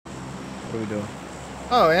What are we doing?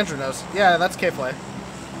 Oh, Andrew knows. Yeah, that's K-Play.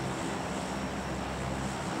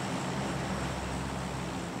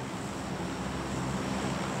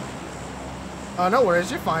 Oh, no worries.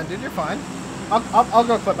 You're fine, dude. You're fine. I'll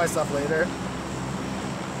go clip myself later.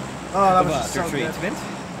 Oh, that was just so good. Treatment.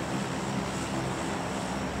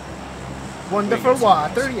 Wonderful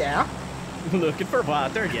water, yeah. Looking for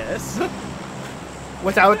water, yes.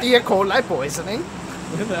 Without the E. coli poisoning.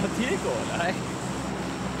 Without the E. coli.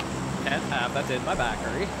 Can't have that in my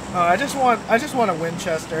bakery. Oh, I just want a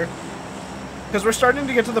Winchester. Because we're starting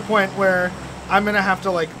to get to the point where I'm gonna have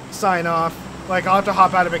to like sign off. Like I'll have to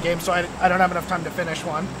hop out of a game, so I don't have enough time to finish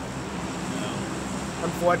one. No.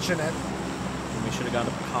 Unfortunate. We should have gone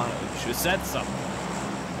to Picano. We should have said something.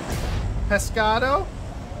 Pescado?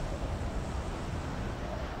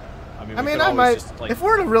 I mean, I might. Just, like, if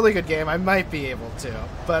we're in a really good game, I might be able to,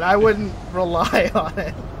 but I wouldn't rely on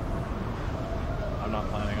it. I'm not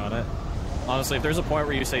planning on it. Honestly, if there's a point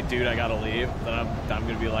where you say, "Dude, I gotta leave," then I'm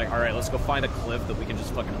gonna be like, "All right, let's go find a cliff that we can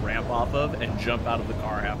just fucking ramp off of and jump out of the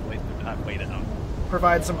car halfway down."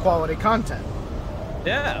 Provide some quality content.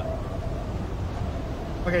 Yeah.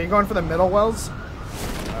 Okay, you going for the middle wells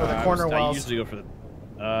or the corner wells? I usually go for the.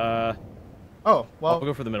 Oh well. I'll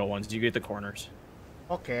go for the middle ones. You get the corners.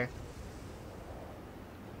 Okay.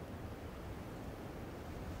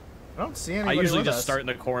 I don't see anybody. I usually with just us. start in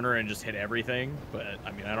the corner and just hit everything, but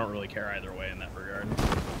I mean, I don't really care either way in that regard.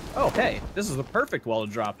 Oh, hey, this is the perfect well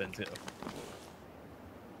to drop into.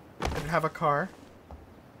 And have a car.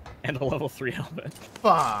 And a level 3 helmet.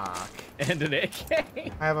 Fuck. And an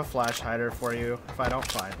AK. I have a flash hider for you if I don't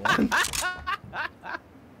find one.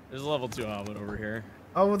 There's a level 2 helmet over here.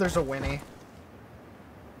 Oh, there's a Winnie.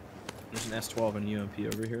 There's an S12 and UMP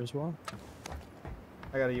over here as well.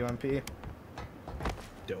 I got a UMP.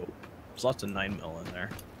 Dope. There's lots of 9mm in there.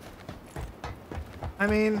 I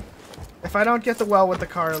mean, if I don't get the well with the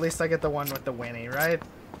car, at least I get the one with the Winnie, right?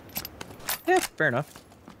 Yeah, fair enough.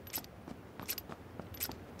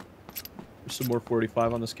 There's some more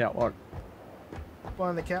 45 on this catwalk. Up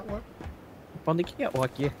on the catwalk? Up on the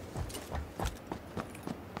catwalk, yeah.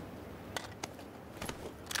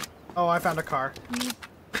 Oh, I found a car.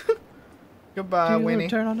 Goodbye, Winnie.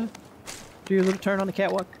 Do your little turn on the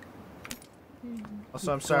catwalk.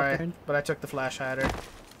 Also, I'm sorry, but I took the flash hider.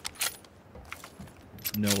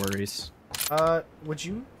 No worries. Would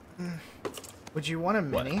you want a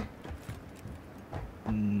Mini?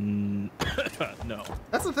 No.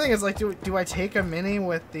 That's the thing, is like, do I take a Mini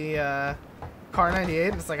with the, Car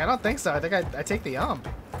 98? It's like, I don't think so. I think I take the ump.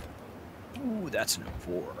 Ooh, that's an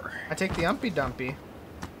 4. I take the umpy dumpy.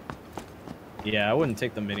 Yeah, I wouldn't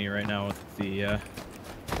take the Mini right now with the,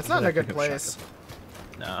 It's not in a good place.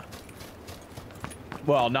 Nah.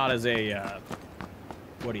 Well, not as a,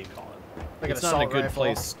 what do you call it? Like it's an not in a assault good rifle.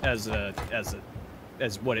 place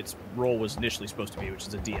as what its role was initially supposed to be, which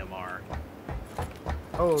is a DMR.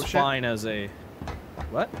 Oh, it's shit. fine as a...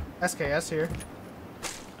 What? SKS here.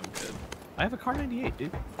 I'm good. I have a Car 98,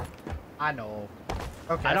 dude. I know.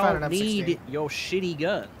 Okay, I found an don't M16. need your shitty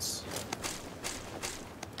guns.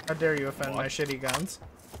 How dare you offend What? my shitty guns?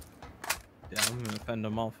 Yeah, I'm gonna offend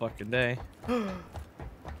them all fucking day.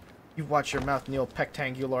 You watch your mouth, Neil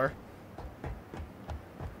Pectangular.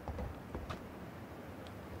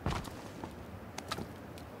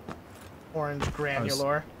 Orange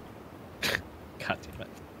granular. God damn it.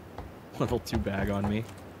 Level 2 bag on me.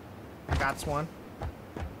 That's one.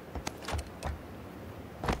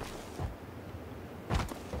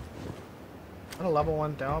 What a level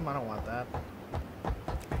 1 dome? I don't want that.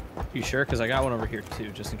 You sure? Because I got one over here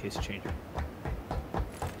too, just in case you change it.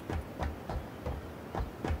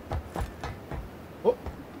 Oh,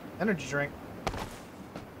 energy drink.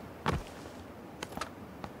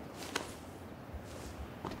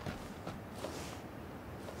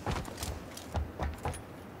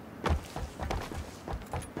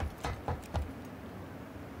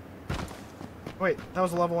 Wait, that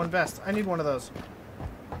was a level 1 vest. I need one of those.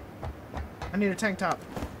 I need a tank top.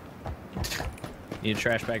 Need a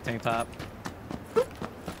trash bag tank top.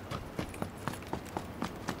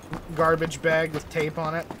 Garbage bag with tape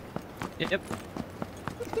on it. Yep.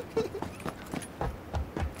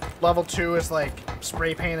 Level 2 is like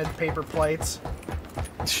spray painted paper plates.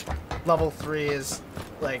 Level 3 is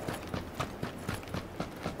like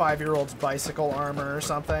 5-year-old's bicycle armor or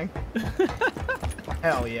something.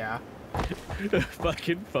 Hell yeah.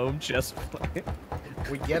 Fucking foam chest plate.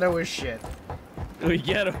 We ghetto as shit. We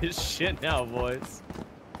get his shit now, boys.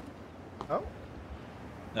 Oh,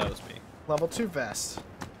 That was me. level 2 vest.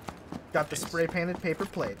 Got the spray painted paper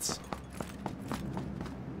plates.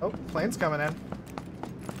 Oh, plane's coming in.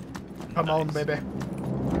 Come on, Nice. baby.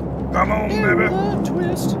 Come on, baby.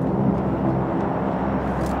 Twist.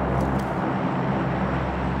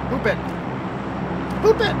 Poop it.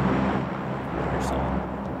 Poop it.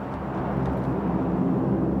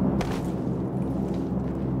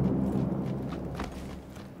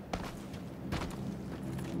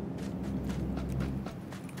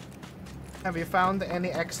 Have you found any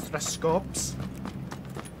extra scopes?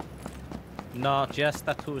 No, just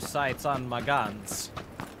the 2 sights on my guns.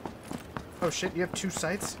 Oh shit, you have 2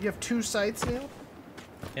 sights? You have 2 sights, Neil?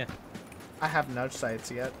 Yeah. I have no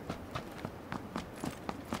sights yet.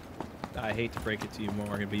 I hate to break it to you,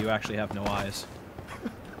 Morgan, but you actually have no eyes.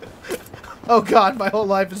 Oh god, my whole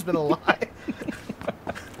life has been a lie.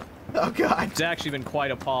 Oh god. It's actually been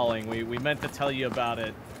quite appalling. We meant to tell you about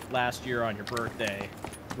it last year on your birthday.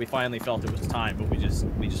 We finally felt it was time, but we just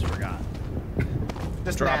forgot.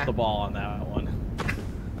 Just dropped the ball on that one.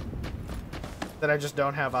 That I just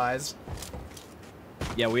don't have eyes.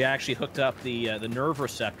 Yeah, we actually hooked up the nerve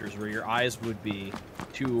receptors where your eyes would be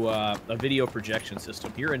to a video projection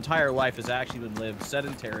system. Your entire life has actually been lived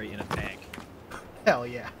sedentary in a tank. Hell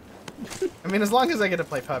yeah. I mean, as long as I get to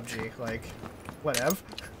play PUBG, like, whatever.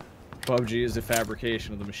 PUBG is a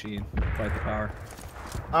fabrication of the machine. Fight the power.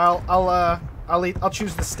 I'll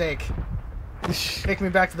choose the steak. Take me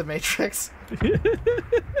back to the Matrix.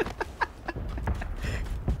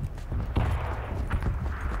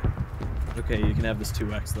 Okay, you can have this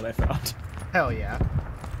 2X that I found. Hell yeah.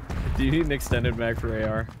 Do you need an extended mag for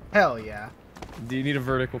AR? Hell yeah. Do you need a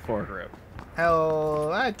vertical foregrip?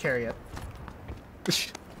 Hell, I'd carry it.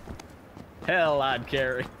 Hell, I'd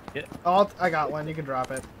carry it. Oh, I got one. You can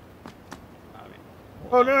drop it. I mean,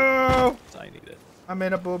 Oh no! I need it. I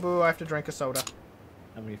made a boo-boo. I have to drink a soda.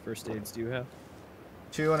 How many first aids do you have?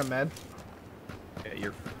 2 and a med. Okay,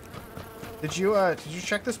 you're... Did you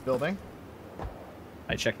check this building?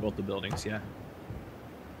 I checked both the buildings, yeah.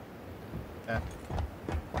 Yeah.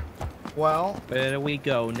 Well... Where do we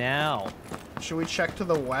go now? Should we check to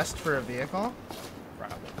the west for a vehicle?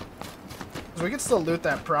 Probably. Because we can still loot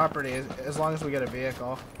that property as long as we get a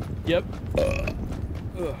vehicle. Yep.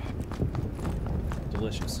 Ugh.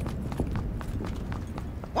 Delicious.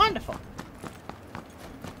 Wonderful.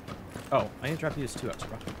 Oh, I need to drop you this 2X,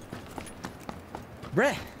 bro.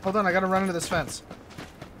 Breh! Hold on, I gotta run into this fence.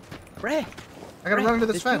 Breh! I gotta run into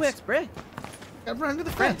this fence. 2X, Breh! Gotta run into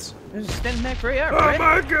the fence. There's an extended mag for AR, Oh Breh!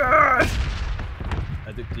 my god!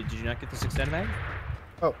 Did you not get this extended mag?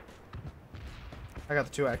 Oh. I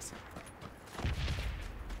got the 2X.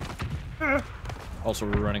 Also,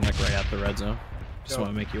 we're running like right at the red zone. Just Yo.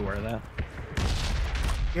 want to make you aware of that.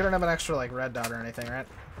 You don't have an extra, like, red dot or anything, right?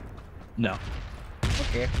 No.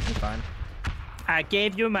 Okay, I'm fine. I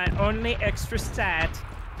gave you my only extra stat.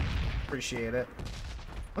 Appreciate it.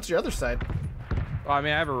 What's your other side? Well, I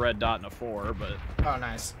mean, I have a red dot and a 4, but... Oh,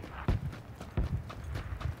 nice.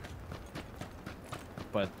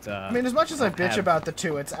 But, I mean, as much as I bitch have... about the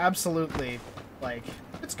 2, it's absolutely, like,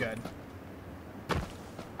 it's good.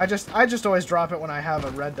 I just always drop it when I have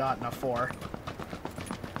a red dot and a 4.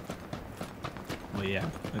 Well, yeah.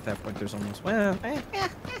 At that point, there's almost... Well, I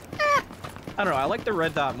don't know. I like the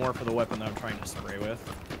red dot more for the weapon that I'm trying to spray with.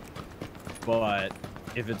 But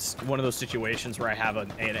if it's one of those situations where I have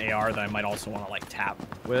an AR that I might also want to, like, tap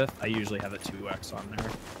with, I usually have a 2X on there.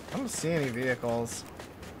 I don't see any vehicles.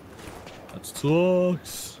 That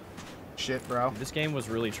sucks. Shit, bro. This game was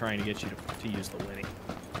really trying to get you to use the Winnie.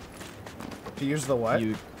 To use the what?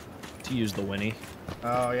 To use the Winnie.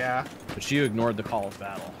 Oh, yeah. But you ignored the call of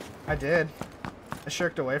battle. I did. I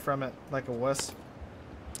shirked away from it like a wuss.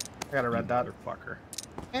 I got a red dot. Motherfucker.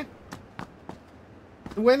 Eh.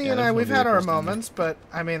 Winnie Yeah, and I, there's no we've had our vehicles down moments, but,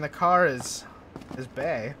 I mean, the car is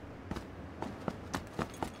bae.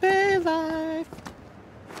 Bay life.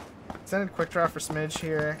 Extended quick draw for Smidge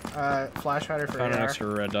here. Flash hider for Found an AR. extra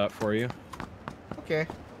red dot for you. Okay.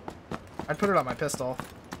 I'd put it on my pistol.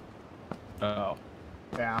 Oh.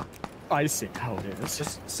 Yeah. I see how it is.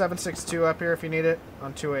 Just 7.62 up here if you need it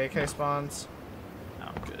on 2 AK spawns. No,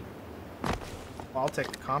 I'm good. Well, I'll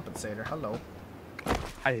take the compensator. Hello.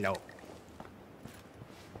 Hello.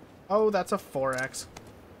 Oh, that's a 4X.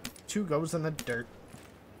 2 goes in the dirt.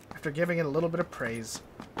 After giving it a little bit of praise.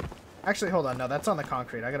 Actually, hold on. No, that's on the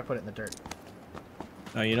concrete. I gotta put it in the dirt.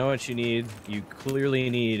 Now, you know what you need? You clearly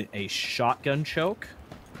need a shotgun choke.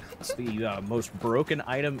 It's the most broken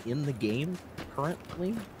item in the game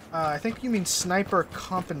currently. I think you mean sniper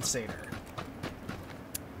compensator.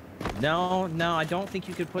 No, I don't think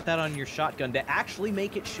you could put that on your shotgun to actually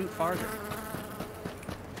make it shoot farther.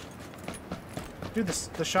 Dude,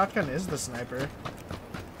 the shotgun is the sniper.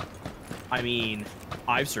 I mean,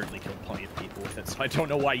 I've certainly killed plenty of people with it, so I don't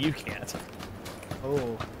know why you can't.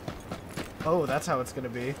 Oh. Oh, that's how it's gonna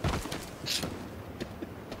be.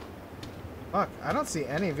 Fuck, I don't see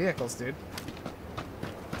any vehicles, dude.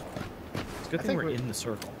 It's a good thing we're in the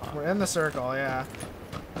circle, huh? We're in the circle, yeah.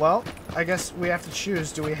 Well, I guess we have to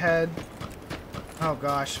choose. Do we head... Oh,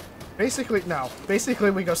 gosh. Basically, no.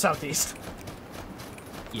 Basically, we go southeast.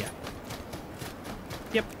 Yeah.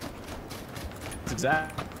 Yep. That's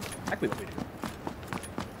exactly what we do.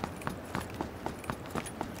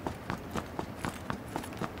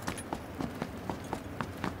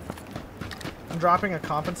 I'm dropping a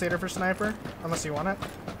compensator for sniper, unless you want it.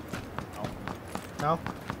 No?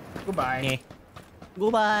 Goodbye. Yeah.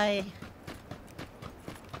 Goodbye.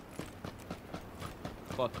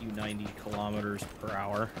 Fuck you, 90 kilometers per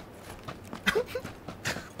hour.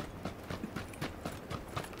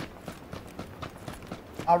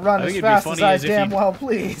 I'll run as fast as I damn well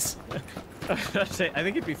please. I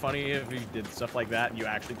think it'd be funny if you did stuff like that and you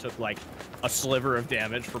actually took, like, a sliver of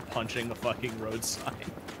damage for punching the fucking road sign.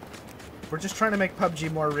 We're just trying to make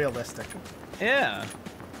PUBG more realistic. Yeah.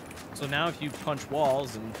 So now if you punch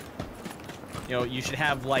walls and, you know, you should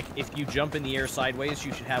have, like, if you jump in the air sideways,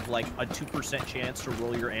 you should have, like, a 2% chance to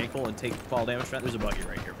roll your ankle and take fall damage from that. There's a buggy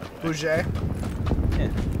right here, by the way. Pubg.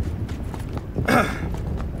 Yeah.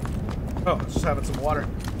 Oh, just having some water.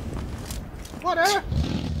 Water!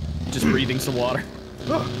 Just breathing some water.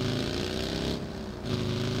 Oh.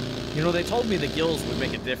 You know, they told me the gills would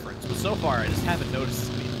make a difference, but so far I just haven't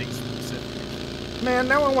noticed anything specific. Man,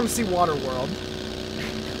 now I want to see Waterworld.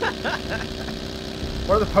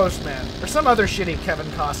 Or The Postman. Or some other shitty Kevin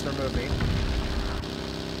Costner movie.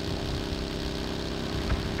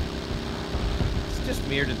 It's just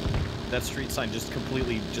weird that street sign just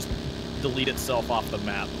completely just delete itself off the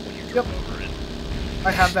map when you drive over it.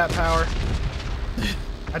 I have that power.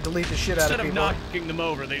 I delete the shit out of people. Instead of knocking them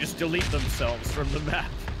over, they just delete themselves from the map.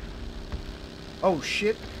 Oh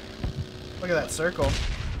shit. Look at that circle.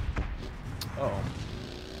 Oh.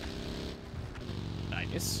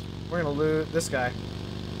 Nice. We're gonna loot this guy.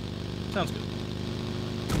 Sounds good.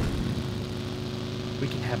 We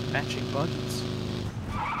can have matching buggies.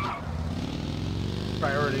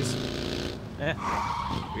 Priorities. Eh.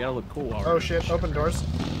 We gotta look cool already. Oh shit, open doors.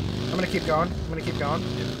 I'm gonna keep going. I'm gonna keep going.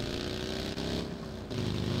 Yeah.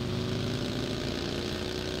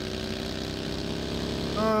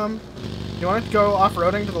 You want to go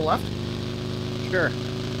off-roading to the left? Sure.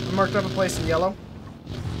 I marked up a place in yellow.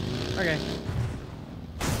 Okay.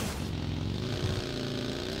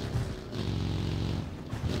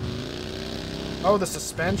 Oh, the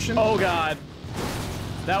suspension? Oh god.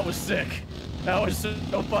 That was sick. That was so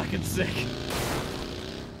fucking sick.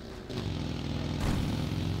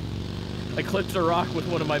 I clipped a rock with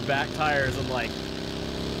one of my back tires and, like,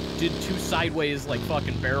 did 2 sideways, like,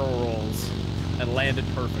 fucking barrel rolls and landed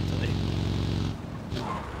perfectly.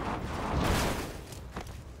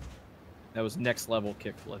 That was next level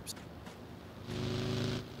kickflips.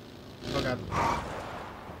 Oh god.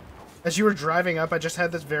 As you were driving up, I just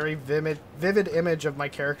had this very vivid image of my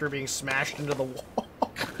character being smashed into the wall.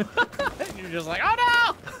 You're just like, oh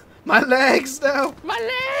no! My legs, no! My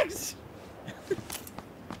legs!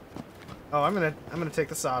 Oh, I'm gonna take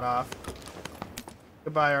the sod off.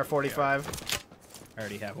 Goodbye, R45. I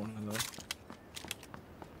already have one of those.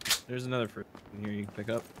 There's another fruit in here you can pick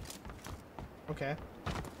up. Okay.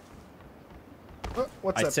 Oh,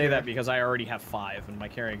 what's I up say here? that because I already have 5, and my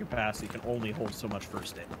carrying capacity can only hold so much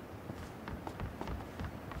first aid.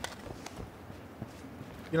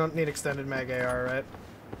 You don't need extended mag AR, right?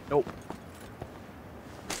 Nope.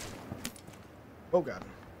 Oh god.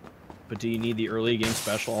 But do you need the early game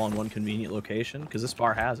special on one convenient location? Because this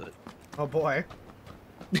bar has it. Oh boy.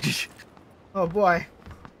 Oh boy.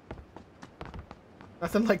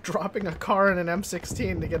 Nothing like dropping a car in an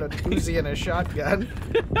M16 to get a Uzi and a shotgun.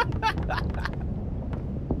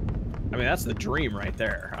 I mean, that's the dream right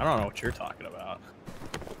there. I don't know what you're talking about.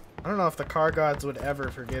 I don't know if the car gods would ever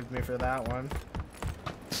forgive me for that one.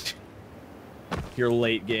 Your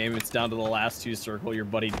late game, it's down to the last 2 circle. Your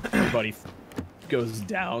buddy goes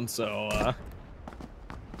down, so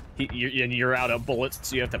you're out of bullets,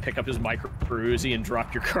 so you have to pick up his micro Uzi and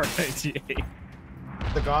drop your car 98.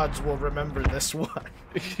 The gods will remember this one.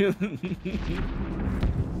 I feel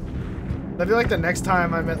like the next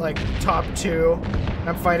time I'm at like top 2 and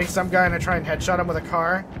I'm fighting some guy and I try and headshot him with a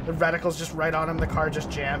car, the reticle's just right on him, the car just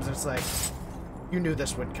jams, and it's like, you knew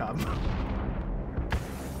this would come.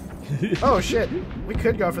 Oh shit, we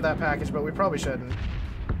could go for that package, but we probably shouldn't.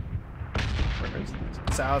 Where is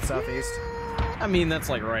this? South, southeast. I mean, that's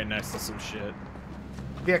like right next to some shit.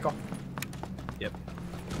 Vehicle. Yep.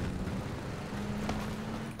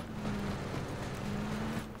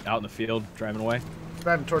 Out in the field, driving away.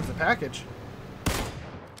 driving towards the package.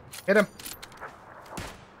 Hit him.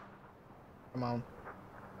 Come on.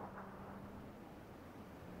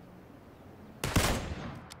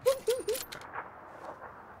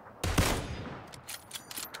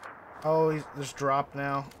 Oh, he's just dropped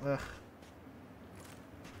now. Ugh.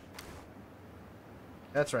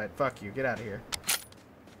 That's right. Fuck you. Get out of here.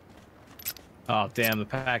 Oh, damn. The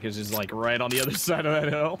package is, like, right on the other side of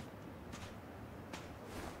that hill.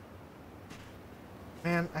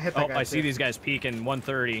 Man, I hit that guy. I see these guys peeking.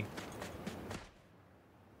 130.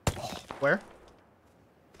 Where?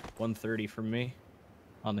 130 from me.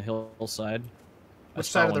 On the hillside. Which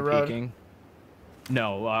side of the road? Peeking.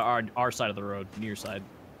 No, our side of the road. Near side.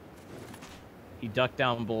 He ducked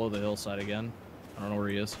down below the hillside again. I don't know where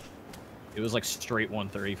he is. It was like straight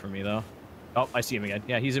 130 for me, though. Oh, I see him again.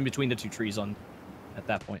 Yeah, he's in between the two trees at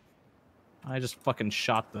that point. I just fucking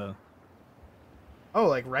shot the... Oh,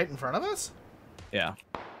 like right in front of us? Yeah.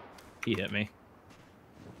 He hit me.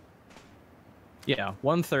 Yeah,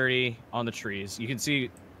 130 on the trees. You can see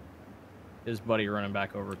his buddy running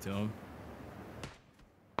back over to him.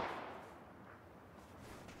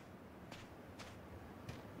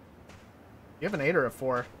 You have an 8 or a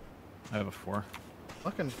 4? I have a 4.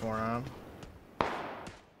 Looking for him.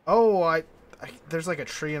 Oh, there's like a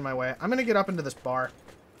tree in my way. I'm gonna get up into this bar.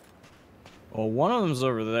 Well, one of them's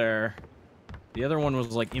over there. The other one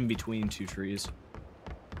was like in between two trees.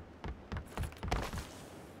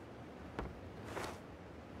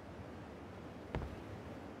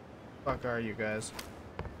 Fuck are you guys?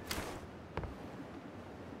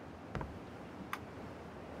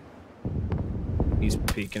 He's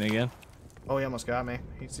peeking again. Oh, he almost got me.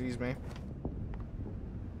 He sees me.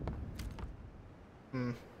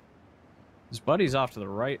 Hmm. His buddy's off to the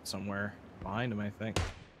right somewhere. Behind him, I think.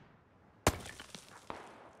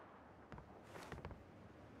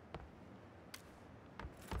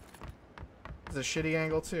 It's a shitty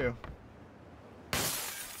angle, too.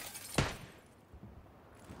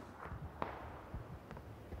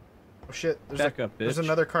 Oh, shit. There's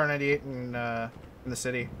another car 98 in the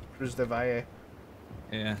city. Cruz de Valle.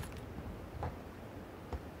 Yeah.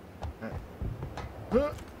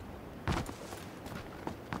 Huh.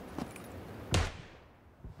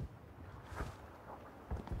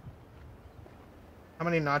 How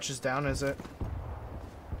many notches down is it?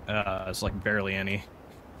 It's like barely any.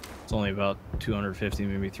 It's only about 250,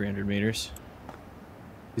 maybe 300 meters.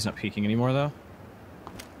 He's not peeking anymore, though.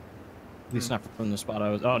 At least not from the spot I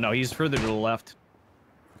was... Oh, no, he's further to the left.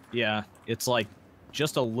 Yeah, it's like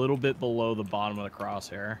just a little bit below the bottom of the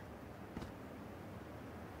crosshair.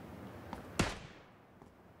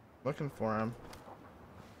 Looking for him.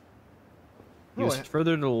 He was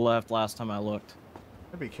further to the left last time I looked.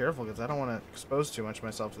 I'd be careful because I don't want to expose too much of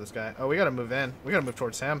myself to this guy. Oh, we gotta move in. We gotta move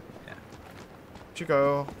towards him. Yeah. Should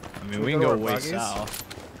go. I mean, we can go way south.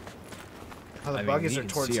 Oh, the buggies are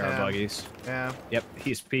towards him. Our buggies. Yeah. Yep,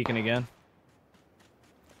 he's peeking again.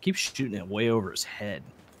 Keep shooting it way over his head.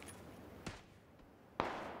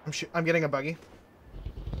 I'm getting a buggy.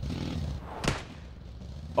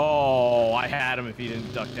 Oh, I had him if he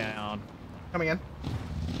didn't duck down. Coming in.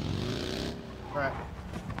 All right.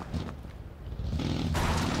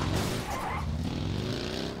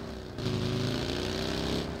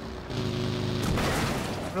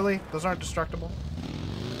 Really? Those aren't destructible?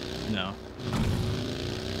 No.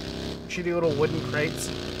 Shitty little wooden crates.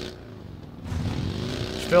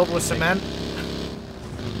 Filled with cement.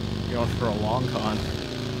 You're going for a long con.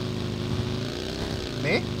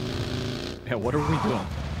 Me? Yeah, what are we doing?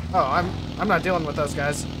 Oh, I'm not dealing with those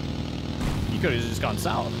guys. You could have just gone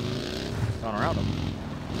south. Gone around them.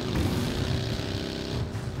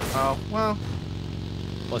 Oh, well.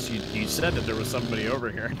 Plus, you said that there was somebody over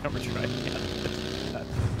here. I never tried to get that.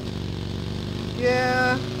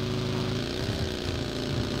 Yeah.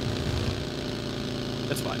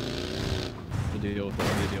 That's fine. We'll deal with what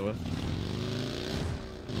we deal with.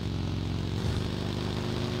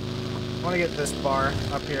 I want to get this bar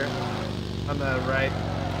up here on the right.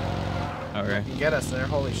 Okay. You can get us there.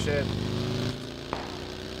 Holy shit.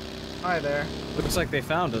 Hi there. Looks like they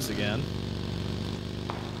found us again.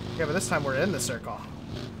 Yeah, but this time we're in the circle.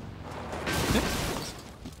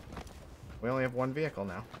 We only have one vehicle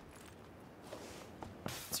now.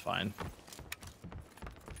 It's fine.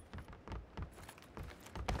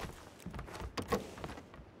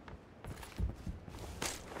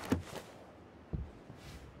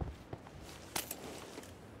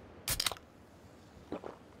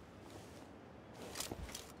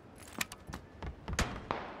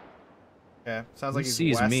 Yeah, sounds like he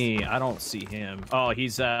sees west. me. I don't see him. Oh,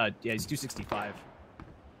 he's yeah, he's 265.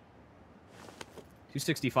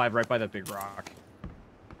 265 right by that big rock.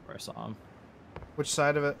 saw him. Which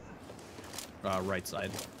side of it? Right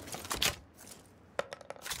side.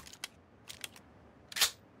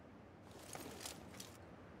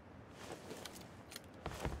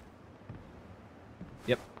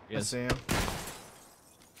 Yep. I see him.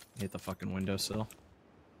 Hit the fucking windowsill.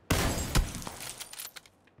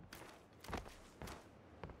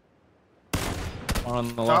 One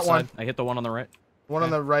on the left side. I hit the one on the right. One on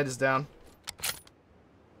the right is down.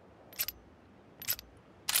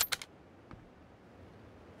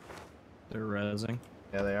 They're rezzing.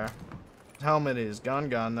 Yeah, they are. Helmet is gone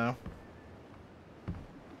though.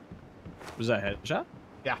 Was that a headshot?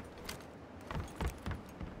 Yeah.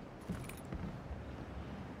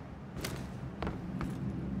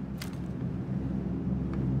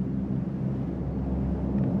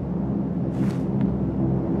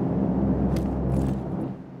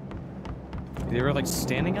 They were like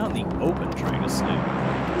standing out in the open trying to snipe.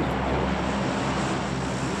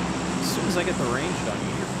 As soon as I get the range on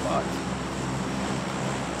you, you're fucked.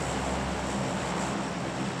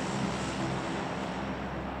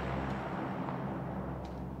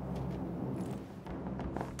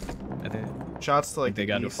 I think Shots to like they the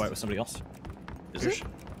got into a east. fight with somebody else. Is it?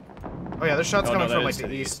 Oh yeah, there's shots Oh, coming no, from that like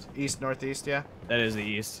is the the east, northeast. Yeah. That is the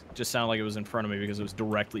east. Just sounded like it was in front of me because it was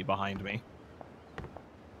directly behind me.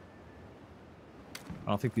 I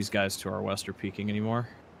don't think these guys to our west are peeking anymore.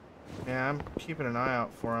 Yeah, I'm keeping an eye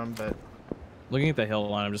out for them, but Looking at the hill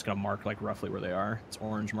line, I'm just gonna mark like roughly where they are. It's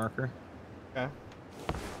orange marker. okay.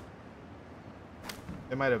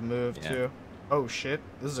 They might have moved too. Oh shit!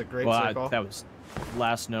 This is a great circle. That was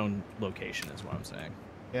last known location, is what I'm saying.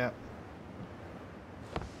 Yeah.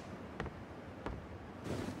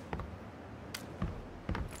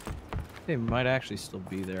 They might actually still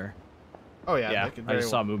be there. Oh yeah. Yeah, They could I very just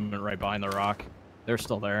saw movement right behind the rock. They're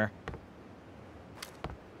still there.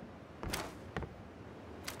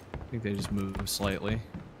 I think they just moved slightly.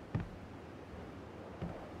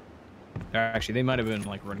 Actually, they might have been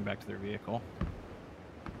like running back to their vehicle.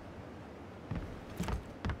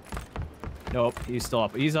 Nope, he's still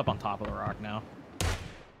up. He's up on top of the rock now.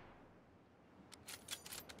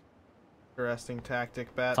 Interesting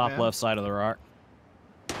tactic, Batman. Top left side of the rock.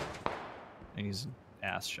 And he's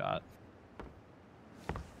ass shot.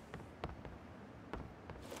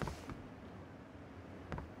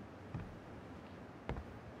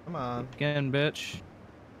 Come on. Again, bitch.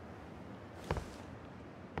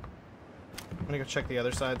 I'm gonna go check the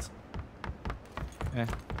other sides. Okay.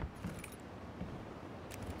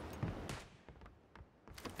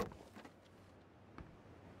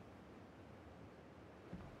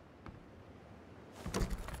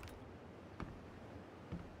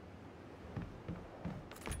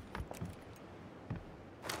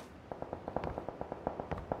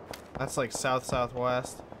 That's like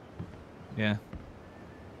south-southwest. Yeah.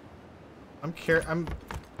 I'm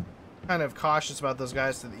kind of cautious about those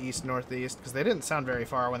guys to the east-northeast because they didn't sound very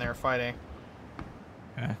far when they were fighting.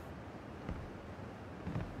 Okay.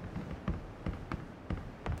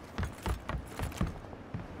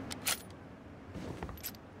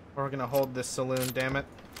 We're gonna hold this saloon, damn it.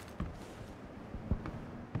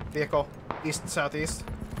 Vehicle, east and southeast.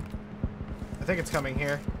 I think it's coming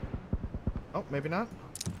here. Oh, maybe not.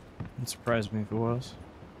 It surprised me if it was.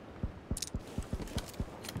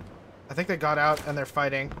 I think they got out and they're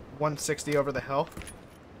fighting 160 over the hill.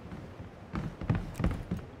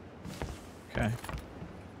 Okay.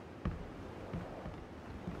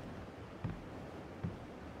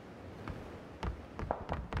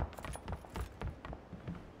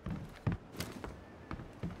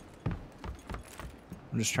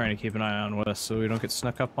 I'm just trying to keep an eye on west so we don't get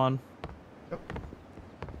snuck up on. Yep.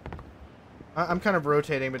 I'm kind of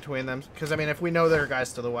rotating between them because I mean, if we know there are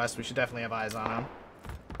guys to the west, we should definitely have eyes on them.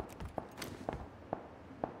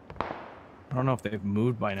 I don't know if they've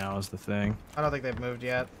moved by now is the thing. I don't think they've moved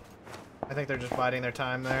yet. I think they're just biding their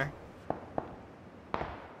time there.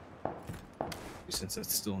 Since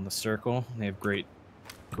it's still in the circle, they have great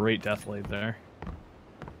death laid there.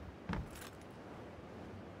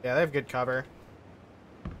 Yeah, they have good cover.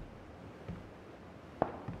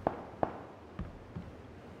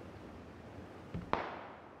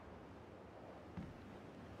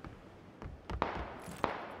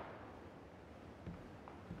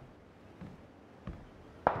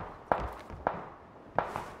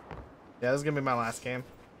 Yeah, this is gonna be my last game.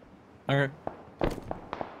 Okay.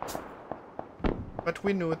 But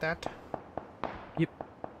we knew that. Yep.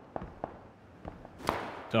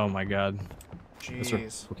 Oh my god.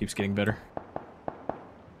 Jeez. What keeps getting better.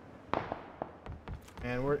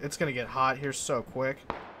 And it's gonna get hot here so quick.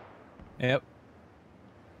 Yep.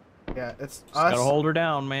 Yeah, Yeah, it's Just us. gotta hold her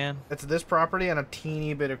down, man. It's this property and a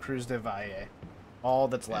teeny bit of Cruz de Valle. All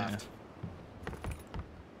that's left.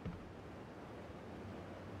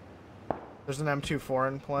 There's an M24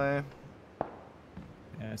 in play.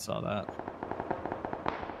 Yeah, I saw that.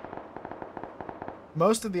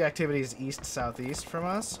 Most of the activity is east-southeast from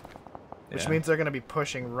us, which means they're going to be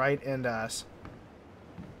pushing right into us.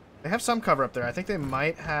 They have some cover up there. I think they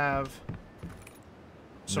might have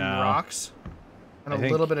some rocks and a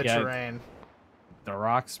little bit of terrain. The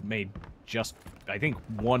rocks made just... I think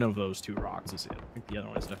one of those 2 rocks is it. I think the other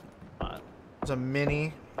one is definitely not. There's a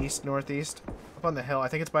mini east-northeast up on the hill. I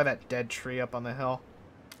think it's by that dead tree up on the hill.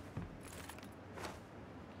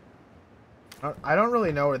 I don't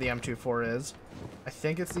really know where the M24 is. I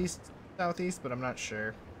think it's east-southeast, but I'm not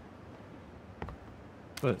sure.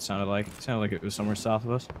 But it sounded like it was somewhere south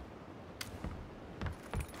of us.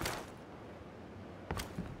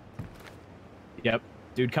 Yep.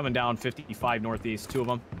 Dude coming down 55 northeast. 2 of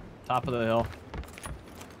them. Top of the hill.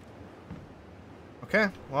 Okay,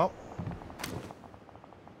 well.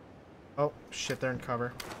 Oh, shit, they're in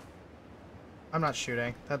cover. I'm not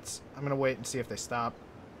shooting. I'm gonna wait and see if they stop.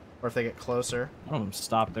 Or if they get closer. One of them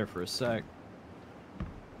stopped there for a sec.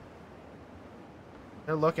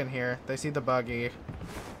 They're looking here. They see the buggy.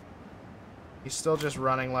 He's still just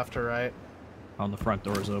running left to right. On the front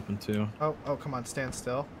door's open too. Oh, come on, stand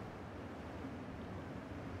still.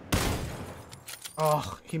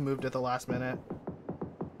 Oh, he moved at the last minute.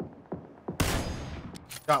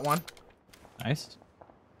 Got one. Nice.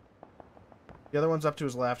 The other one's up to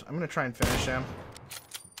his left. I'm gonna try and finish him.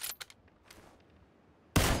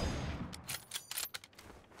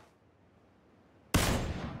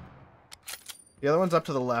 The other one's up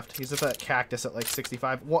to the left. He's at that cactus at like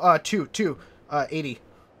 65. 80.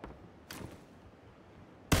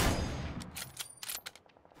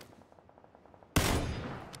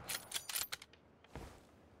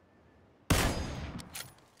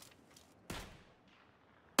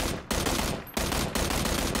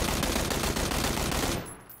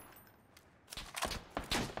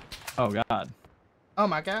 Oh god. Oh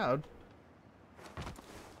my god.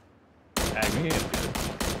 Tag me.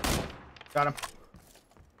 Got him.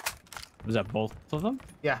 Was that both of them?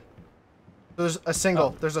 Yeah. There's a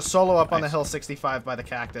single. There's a solo up on the Nice. hill 65 by the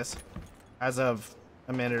cactus. As of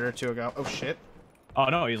a minute or 2 ago. Oh shit. Oh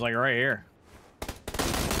no, he's like right here.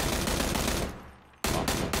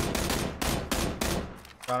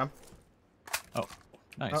 Got him. Oh,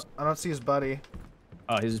 nice. Oh, I don't see his buddy.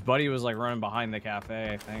 His buddy was like running behind the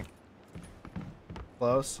cafe, I think.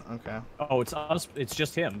 Close. Okay. Oh, it's us. It's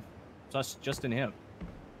just him. It's us, just in him.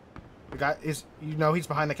 The guy is. You know he's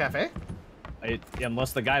behind the cafe?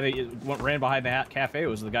 Unless the guy that ran behind the cafe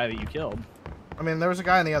was the guy that you killed. I mean, there was a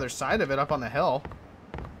guy on the other side of it up on the hill.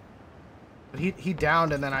 But he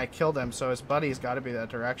downed and then I killed him, so his buddy's got to be that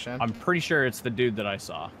direction. I'm pretty sure it's the dude that I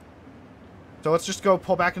saw. So let's just go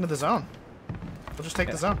pull back into the zone. We'll just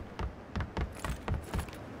take the zone.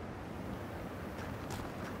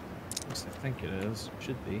 At least I think it is.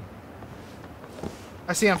 Should be.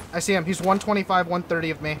 I see him. I see him. He's 125,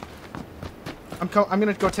 130 of me. I'm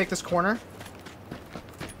gonna go take this corner.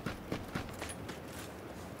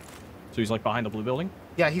 So he's like behind the blue building?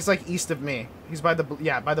 Yeah, he's like east of me. He's by the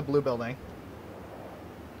by the blue building.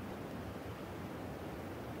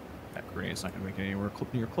 That grenade's not gonna make it anywhere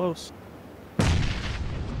near close.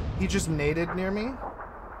 He just naded near me.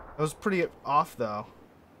 It was pretty off though.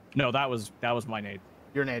 No, that was my nade.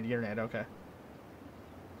 Your nade, okay.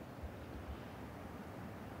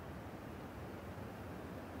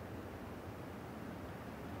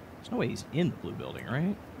 There's no way he's in the blue building,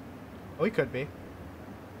 right? Oh, he could be.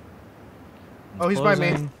 Oh, he's by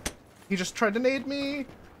me. He just tried to nade me.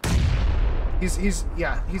 He's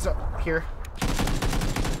up here.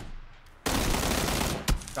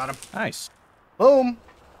 Got him. Nice. Boom.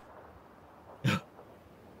 Good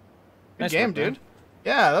Nice game, work, dude. man.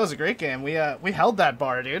 Yeah, that was a great game. We held that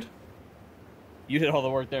bar, dude. You did all the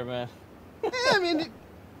work there, man. I mean,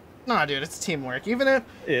 nah, dude, it's teamwork. Even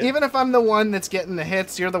if I'm the one that's getting the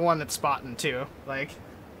hits, you're the one that's spotting too. Like,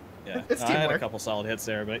 Yeah, it's I had a teamwork. couple solid hits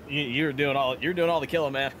there, but you're doing all the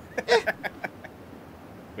killing, man.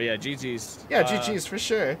 But yeah, GG's. Yeah, GG's for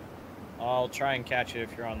sure. I'll try and catch you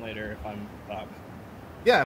if you're on later if I'm up.